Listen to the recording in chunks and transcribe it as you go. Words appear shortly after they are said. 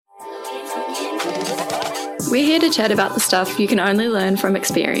We're here to chat about the stuff you can only learn from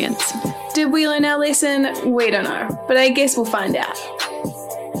experience. Did we learn our lesson? We don't know, but I guess we'll find out.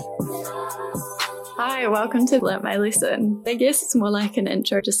 Hi, welcome to Learn My Lesson. I guess it's more like an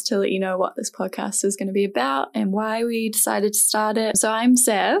intro just to let you know what this podcast is going to be about and why we decided to start it. So I'm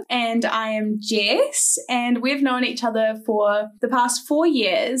Sav. And I am Jess, and we've known each other for the past 4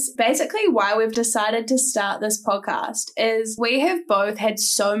 years. Basically, why we've decided to start this podcast is we have both had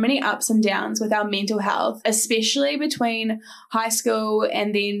so many ups and downs with our mental health, especially between high school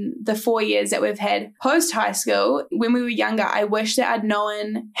and then the 4 years that we've had post-high school. When we were younger, I wish that I'd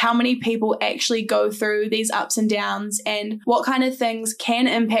known how many people actually go through these ups and downs and what kind of things can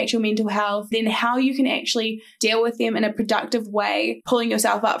impact your mental health, then how you can actually deal with them in a productive way, pulling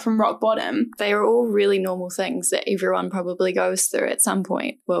yourself up from rock bottom. They are all really normal things that everyone probably goes through at some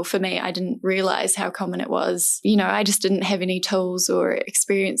point. Well, for me, I didn't realize how common it was. I just didn't have any tools or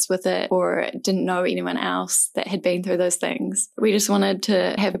experience with it, or didn't know anyone else that had been through those things. We just wanted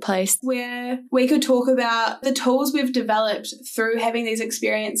to have a place where we could talk about the tools we've developed through having these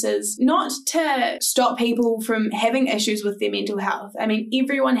experiences, not to stop people from having issues with their mental health. I mean,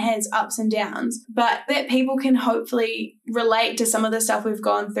 everyone has ups and downs, but that people can hopefully relate to some of the stuff we've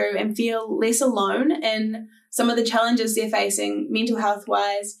gone through and feel less alone in some of the challenges they're facing mental health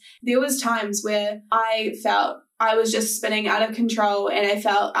wise. There was times where I felt I was just spinning out of control and I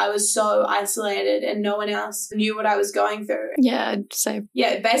felt I was so isolated and no one else knew what I was going through. Yeah, I'd say.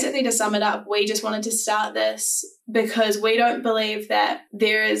 Yeah, basically to sum it up, we just wanted to start this because we don't believe that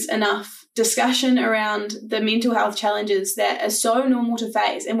there is enough discussion around the mental health challenges that are so normal to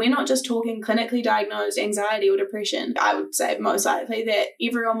face. And we're not just talking clinically diagnosed anxiety or depression. I would say most likely that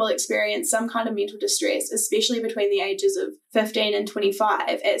everyone will experience some kind of mental distress, especially between the ages of 15 and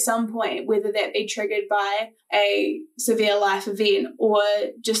 25 at some point, whether that be triggered by a severe life event or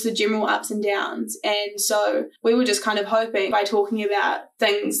just the general ups and downs. And so we were just kind of hoping by talking about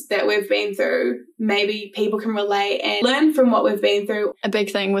things that we've been through, maybe people can relate and learn from what we've been through. A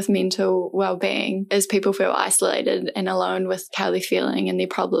big thing with mental well-being is people feel isolated and alone with how they're feeling and their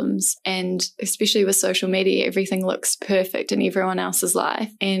problems. And especially with social media, everything looks perfect in everyone else's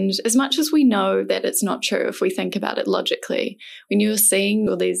life. And as much as we know that it's not true if we think about it logically, when you're seeing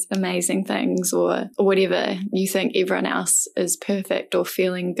all these amazing things or whatever, you think everyone else is perfect or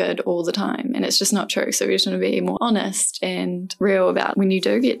feeling good all the time. And it's just not true. So we just want to be more honest and real about when you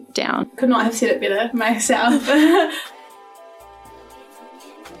do get down. Could not have said it better myself.